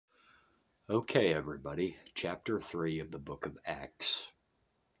Okay, everybody, chapter 3 of the book of Acts.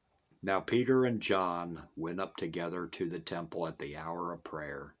 Now Peter and John went up together to the temple at the hour of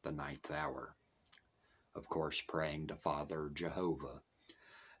prayer, the 9th hour. Of course, praying to Father Jehovah.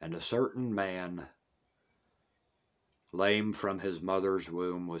 And a certain man, lame from his mother's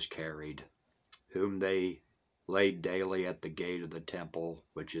womb, was carried, whom they laid daily at the gate of the temple,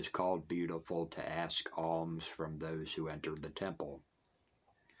 which is called Beautiful, to ask alms from those who entered the temple.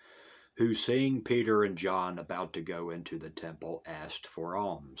 Who, seeing Peter and John about to go into the temple, asked for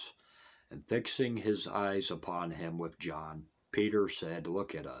alms. And fixing his eyes upon him with John, Peter said,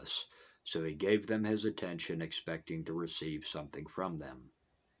 "Look at us." So he gave them his attention, expecting to receive something from them.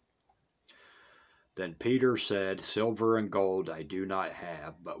 Then Peter said, "Silver and gold I do not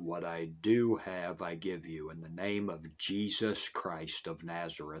have, but what I do have I give you. In the name of Jesus Christ of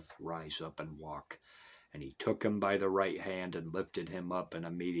Nazareth, rise up and walk." And he took him by the right hand and lifted him up, and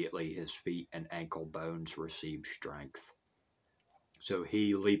immediately his feet and ankle bones received strength. So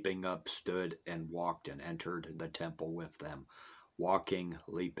he, leaping up, stood and walked and entered the temple with them, walking,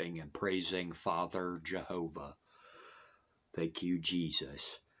 leaping, and praising Father Jehovah. Thank you,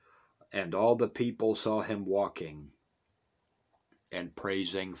 Jesus. And all the people saw him walking and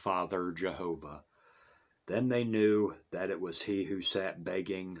praising Father Jehovah. Then they knew that it was he who sat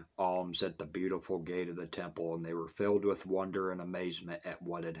begging alms at the beautiful gate of the temple, and they were filled with wonder and amazement at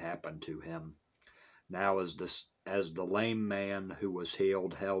what had happened to him. Now as the lame man who was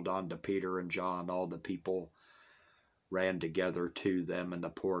healed held on to Peter and John, all the people ran together to them in the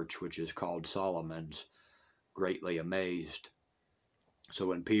porch, which is called Solomon's, greatly amazed. So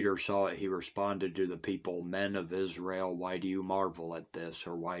when Peter saw it, he responded to the people, "Men of Israel, why do you marvel at this,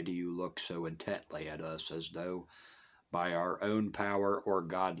 or why do you look so intently at us, as though by our own power or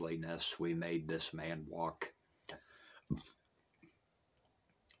godliness we made this man walk?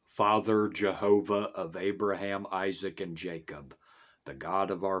 Father Jehovah of Abraham, Isaac, and Jacob, the God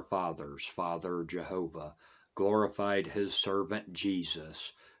of our fathers, Father Jehovah, glorified his servant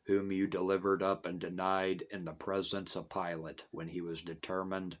Jesus, whom you delivered up and denied in the presence of Pilate when he was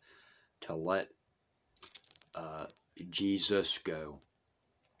determined to let Jesus go.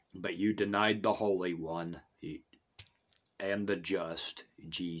 But you denied the Holy One and the just,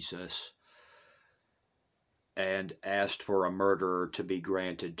 Jesus, and asked for a murderer to be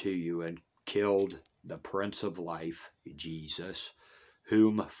granted to you, and killed the Prince of Life, Jesus,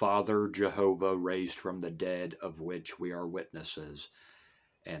 whom Father Jehovah raised from the dead, of which we are witnesses.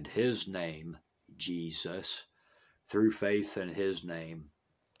 And his name, Jesus, through faith in his name,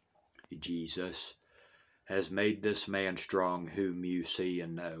 Jesus, has made this man strong, whom you see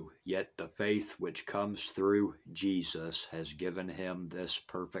and know. Yet the faith which comes through Jesus has given him this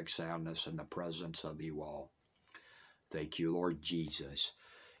perfect soundness in the presence of you all. Thank you, Lord Jesus.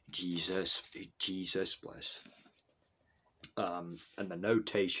 Jesus bless. And the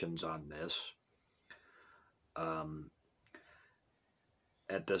notations on this,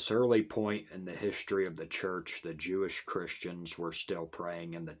 at this early point in the history of the church, the Jewish Christians were still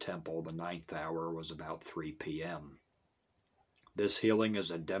praying in the temple. The 9th hour was about 3 p.m. This healing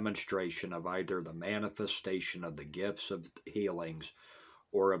is a demonstration of either the manifestation of the gifts of healings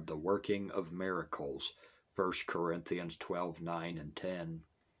or of the working of miracles. 1 Corinthians 12:9 and 10.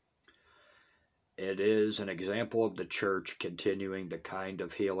 It is an example of the church continuing the kind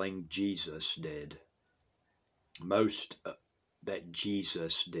of healing Jesus did. Most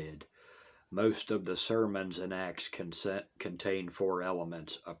of the sermons in Acts contain 4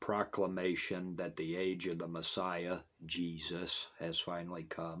 elements: a proclamation that the age of the Messiah, Jesus, has finally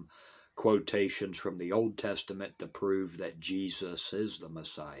come, quotations from the Old Testament to prove that Jesus is the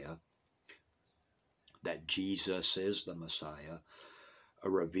Messiah, a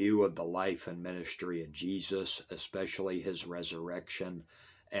review of the life and ministry of Jesus, especially his resurrection,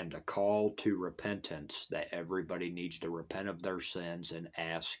 and a call to repentance, that everybody needs to repent of their sins and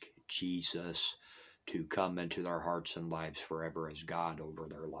ask Jesus to come into their hearts and lives forever as God over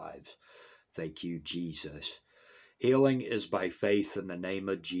their lives. Thank you, Jesus. Healing is by faith in the name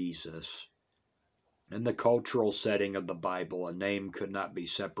of Jesus. In the cultural setting of the Bible, a name could not be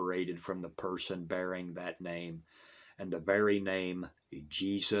separated from the person bearing that name, and the very name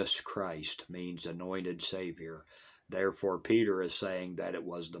Jesus Christ means anointed Savior. Therefore, Peter is saying that it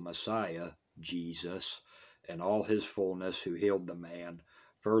was the Messiah, Jesus, in all his fullness who healed the man.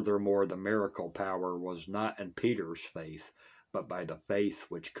 Furthermore, the miracle power was not in Peter's faith, but by the faith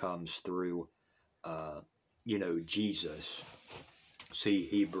which comes through, Jesus. See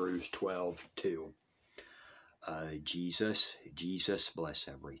Hebrews 12:2. Jesus bless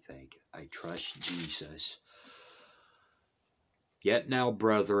everything. I trust Jesus. Yet now,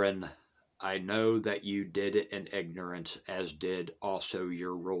 brethren, I know that you did it in ignorance, as did also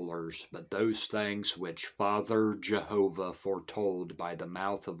your rulers. But those things which Father Jehovah foretold by the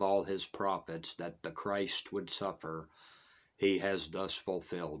mouth of all his prophets that the Christ would suffer, he has thus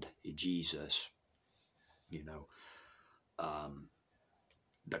fulfilled. Jesus,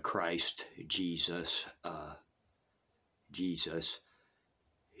 the Christ, Jesus,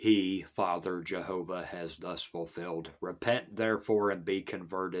 he, Father Jehovah, has thus fulfilled. Repent therefore and be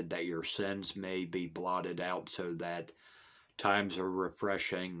converted, that your sins may be blotted out, so that times of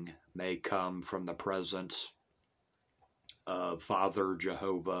refreshing may come from the presence of Father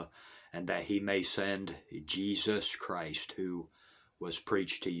Jehovah, and that he may send Jesus Christ, who was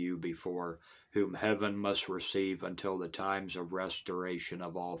preached to you before, whom heaven must receive until the times of restoration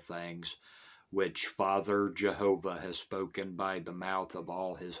of all things, which Father Jehovah has spoken by the mouth of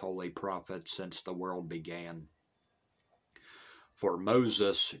all his holy prophets since the world began. For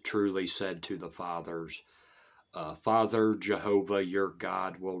Moses truly said to the fathers, Father Jehovah your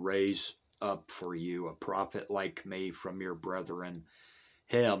God will raise up for you a prophet like me from your brethren.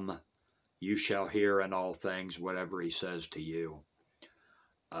 Him you shall hear in all things whatever he says to you.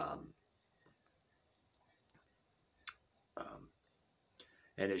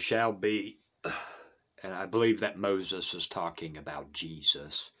 And it shall be, and I believe that Moses is talking about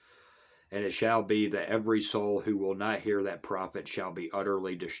Jesus. And it shall be that every soul who will not hear that prophet shall be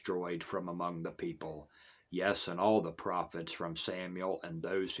utterly destroyed from among the people. Yes, and all the prophets from Samuel and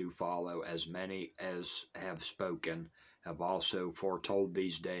those who follow, as many as have spoken, have also foretold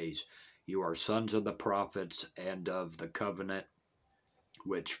these days. You are sons of the prophets and of the covenant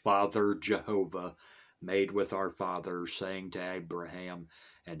which Father Jehovah made with our fathers, saying to Abraham,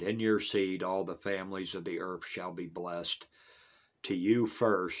 and in your seed all the families of the earth shall be blessed. To you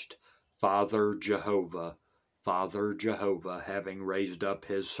first, Father Jehovah, having raised up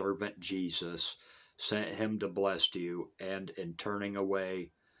his servant Jesus, sent him to bless you, and in turning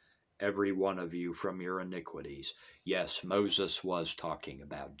away every one of you from your iniquities. Yes, Moses was talking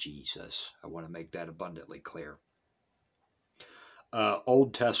about Jesus. I want to make that abundantly clear.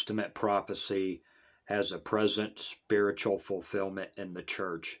 Old Testament prophecy has a present spiritual fulfillment in the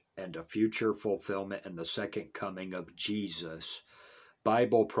church and a future fulfillment in the second coming of Jesus.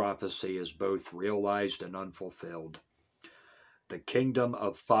 Bible prophecy is both realized and unfulfilled. The kingdom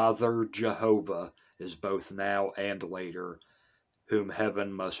of Father Jehovah is both now and later, whom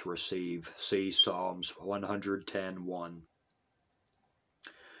heaven must receive. See Psalms 110:1.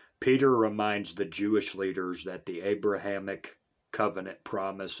 Peter reminds the Jewish leaders that the Abrahamic covenant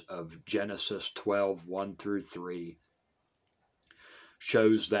promise of Genesis 12:1-3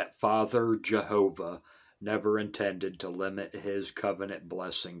 shows that Father Jehovah never intended to limit his covenant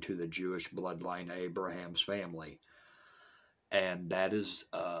blessing to the Jewish bloodline, Abraham's family. And that is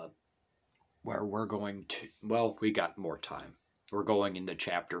where we're going to, well, we got more time. We're going into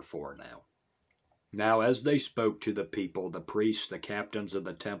chapter 4 now. Now, as they spoke to the people, the priests, the captains of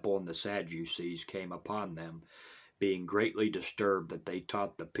the temple, and the Sadducees came upon them, being greatly disturbed that they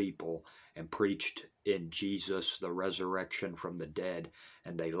taught the people and preached in Jesus the resurrection from the dead.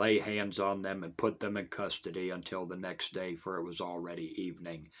 And they lay hands on them and put them in custody until the next day, for it was already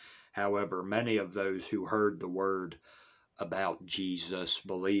evening. However, many of those who heard the word about Jesus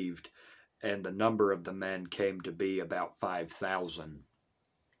believed, and the number of the men came to be about 5,000.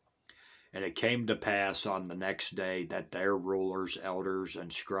 And it came to pass on the next day that their rulers, elders,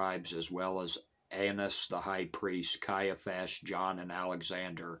 and scribes, as well as Annas the high priest, Caiaphas, John, and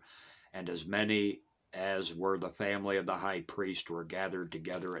Alexander, and as many as were the family of the high priest, were gathered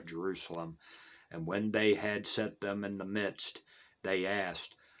together at Jerusalem. And when they had set them in the midst, they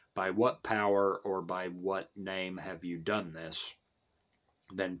asked, By what power or by what name have you done this?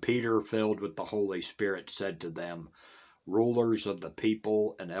 Then Peter, filled with the Holy Spirit, said to them, Rulers of the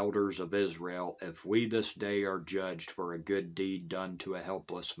people and elders of Israel, if we this day are judged for a good deed done to a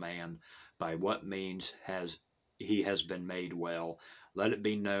helpless man, by what means he has been made well, let it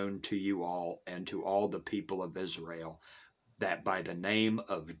be known to you all and to all the people of Israel, that by the name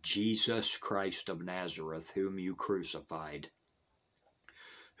of Jesus Christ of Nazareth, whom you crucified,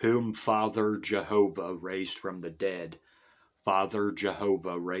 whom Father Jehovah raised from the dead,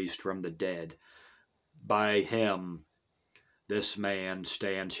 by him this man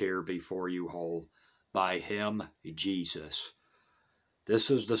stands here before you whole. By him, Jesus.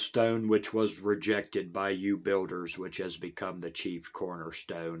 This is the stone which was rejected by you builders, which has become the chief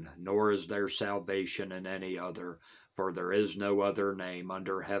cornerstone. Nor is there salvation in any other, for there is no other name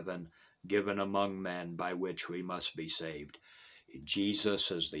under heaven given among men by which we must be saved. Jesus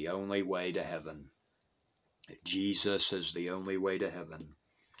is the only way to heaven. Jesus is the only way to heaven.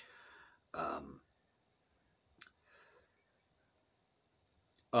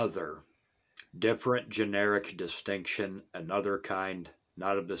 Other. Different, generic, distinction, another kind,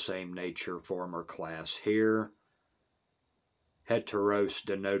 not of the same nature, form, or class. Here, heteros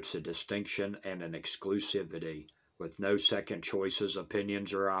denotes a distinction and an exclusivity, with no second choices,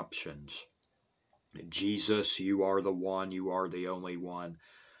 opinions, or options. Jesus, you are the one, you are the only one.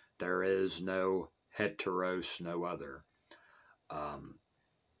 There is no heteros, no other.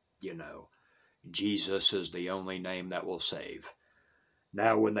 Jesus is the only name that will save.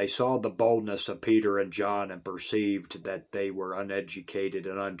 Now when they saw the boldness of Peter and John and perceived that they were uneducated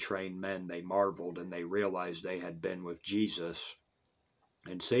and untrained men, they marveled, and they realized they had been with Jesus.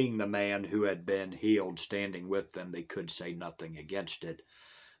 And seeing the man who had been healed standing with them, they could say nothing against it.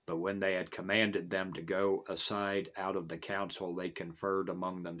 But when they had commanded them to go aside out of the council, they conferred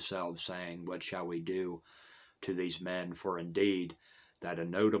among themselves, saying, What shall we do to these men? For indeed, that a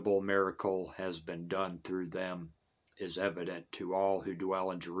notable miracle has been done through them is evident to all who dwell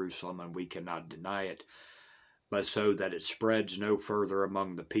in Jerusalem, and we cannot deny it. But so that it spreads no further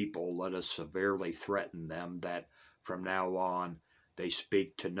among the people, let us severely threaten them that from now on they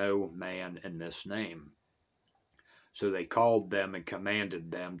speak to no man in this name. So they called them and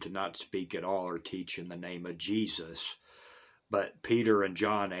commanded them to not speak at all or teach in the name of Jesus. But Peter and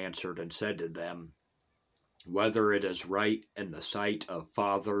John answered and said to them, Whether it is right in the sight of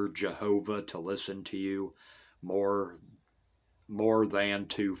Father Jehovah to listen to you, more than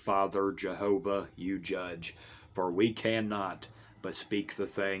to Father Jehovah you judge. For we cannot but speak the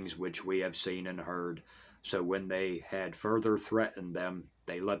things which we have seen and heard. So when they had further threatened them,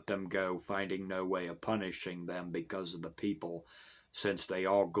 they let them go, finding no way of punishing them because of the people, since they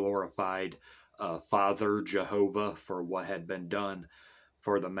all glorified Father Jehovah for what had been done.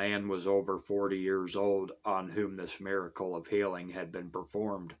 For the man was over 40 years old, on whom this miracle of healing had been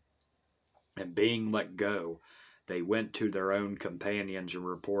performed. And being let go, they went to their own companions and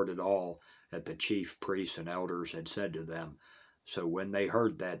reported all that the chief priests and elders had said to them. So when they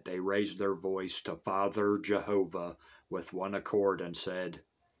heard that, they raised their voice to Father Jehovah with one accord and said,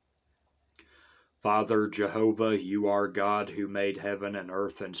 Father Jehovah, you are God who made heaven and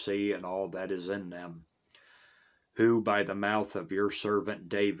earth and sea and all that is in them, who by the mouth of your servant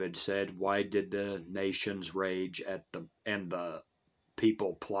David said, Why did the nations rage and the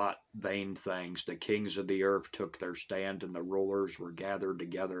people plot vain things? The kings of the earth took their stand, and the rulers were gathered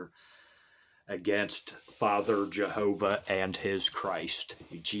together against Father Jehovah and his Christ,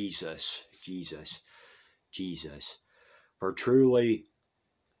 Jesus. For truly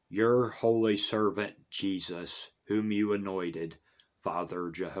your holy servant Jesus, whom you anointed, Father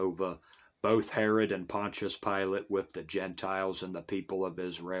Jehovah, both Herod and Pontius Pilate with the Gentiles and the people of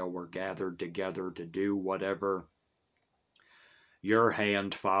Israel were gathered together to do whatever your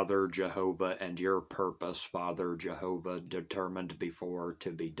hand, Father Jehovah, and your purpose, Father Jehovah, determined before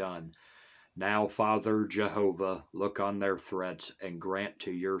to be done. Now, Father Jehovah, look on their threats and grant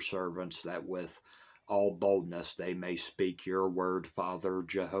to your servants that with all boldness they may speak your word, Father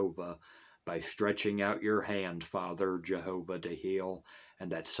Jehovah, by stretching out your hand, Father Jehovah, to heal,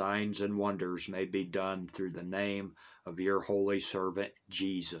 and that signs and wonders may be done through the name of your holy servant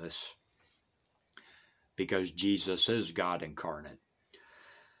Jesus, because Jesus is God incarnate.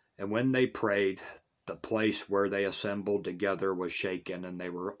 And when they prayed, the place where they assembled together was shaken, and they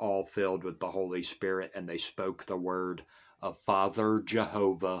were all filled with the Holy Spirit, and they spoke the word of Father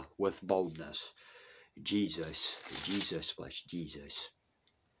Jehovah with boldness. Jesus, bless Jesus.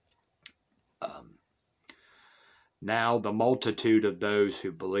 Now the multitude of those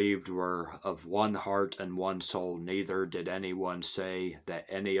who believed were of one heart and one soul. Neither did anyone say that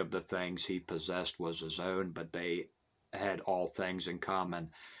any of the things he possessed was his own, but they had all things in common.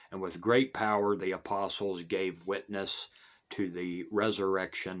 And with great power the apostles gave witness to the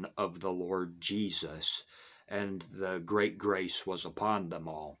resurrection of the Lord Jesus, and the great grace was upon them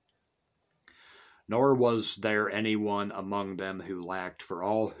all. Nor was there anyone among them who lacked, for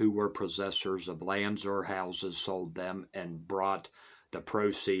all who were possessors of lands or houses sold them and brought the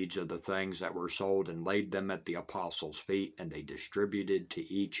proceeds of the things that were sold and laid them at the apostles' feet, and they distributed to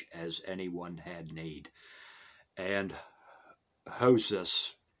each as anyone had need. And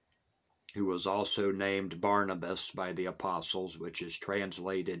Joses, who was also named Barnabas by the apostles, which is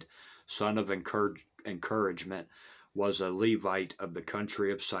translated son of encouragement, was a Levite of the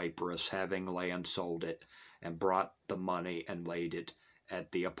country of Cyprus, having land sold it, and brought the money and laid it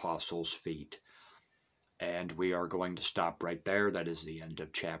at the apostles' feet. And we are going to stop right there. That is the end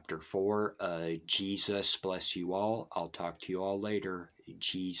of chapter 4. Jesus bless you all. I'll talk to you all later.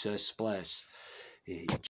 Jesus bless.